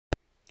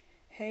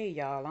Hey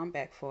y'all, I'm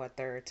back for a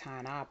third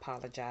time. I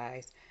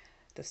apologize.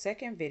 The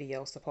second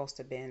video is supposed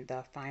to be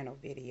the final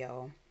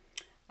video,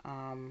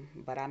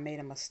 but I made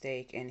a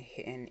mistake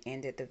and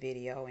ended the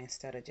video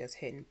instead of just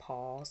hitting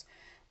pause.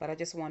 But I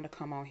just wanted to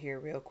come on here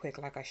real quick,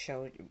 like I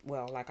showed,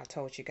 well, like I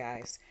told you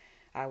guys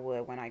I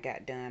would when I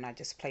got done. I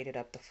just plated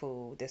up the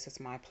food. This is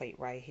my plate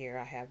right here.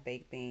 I have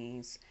baked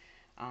beans.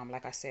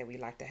 Like I said, we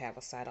like to have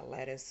a side of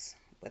lettuce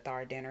with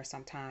our dinner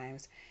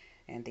sometimes,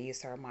 and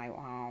these are my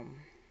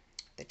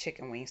the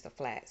chicken wings, the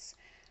flats.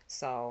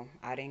 So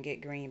I didn't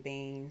get green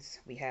beans.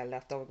 We had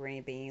leftover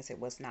green beans. It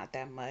was not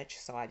that much,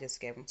 so I just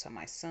gave them to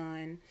my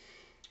son.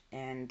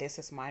 And this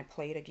is my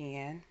plate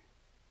again: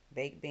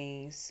 baked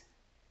beans,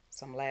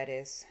 some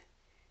lettuce,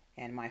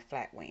 and my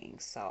flat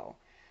wings. So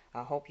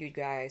I hope you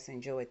guys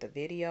enjoyed the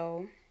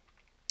video.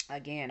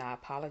 Again, I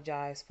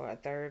apologize for a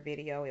third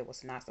video. It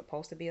was not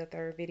supposed to be a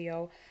third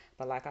video,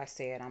 but like I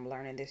said, I'm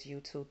learning this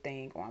YouTube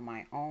thing on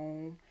my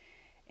own,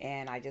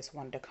 and I just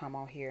wanted to come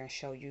on here and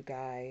show you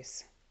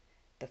guys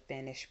the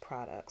finished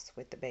products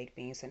with the baked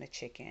beans and the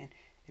chicken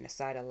and the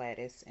side of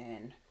lettuce.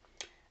 And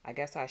I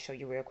guess I'll show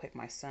you real quick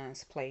my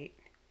son's plate.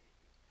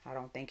 I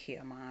don't think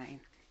he'll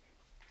mind.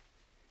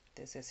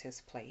 This is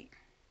his plate.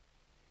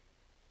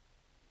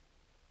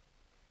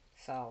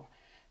 So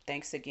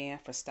thanks again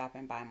for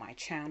stopping by my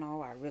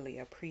channel. I really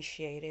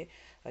appreciate it.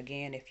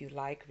 Again, if you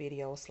like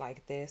videos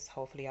like this,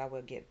 hopefully I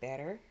will get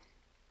better.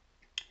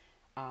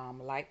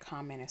 Like,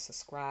 comment, and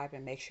subscribe,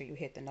 and make sure you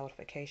hit the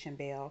notification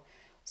bell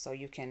so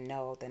you can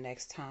know the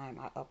next time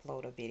I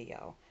upload a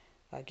video.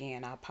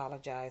 Again, I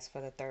apologize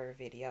for the third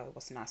video. It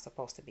was not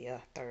supposed to be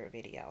a third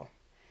video.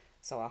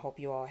 So I hope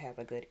you all have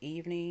a good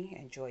evening.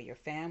 Enjoy your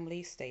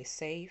family. Stay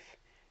safe.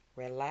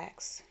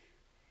 Relax.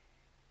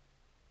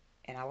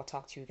 And I will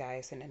talk to you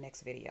guys in the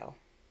next video.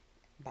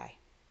 Bye.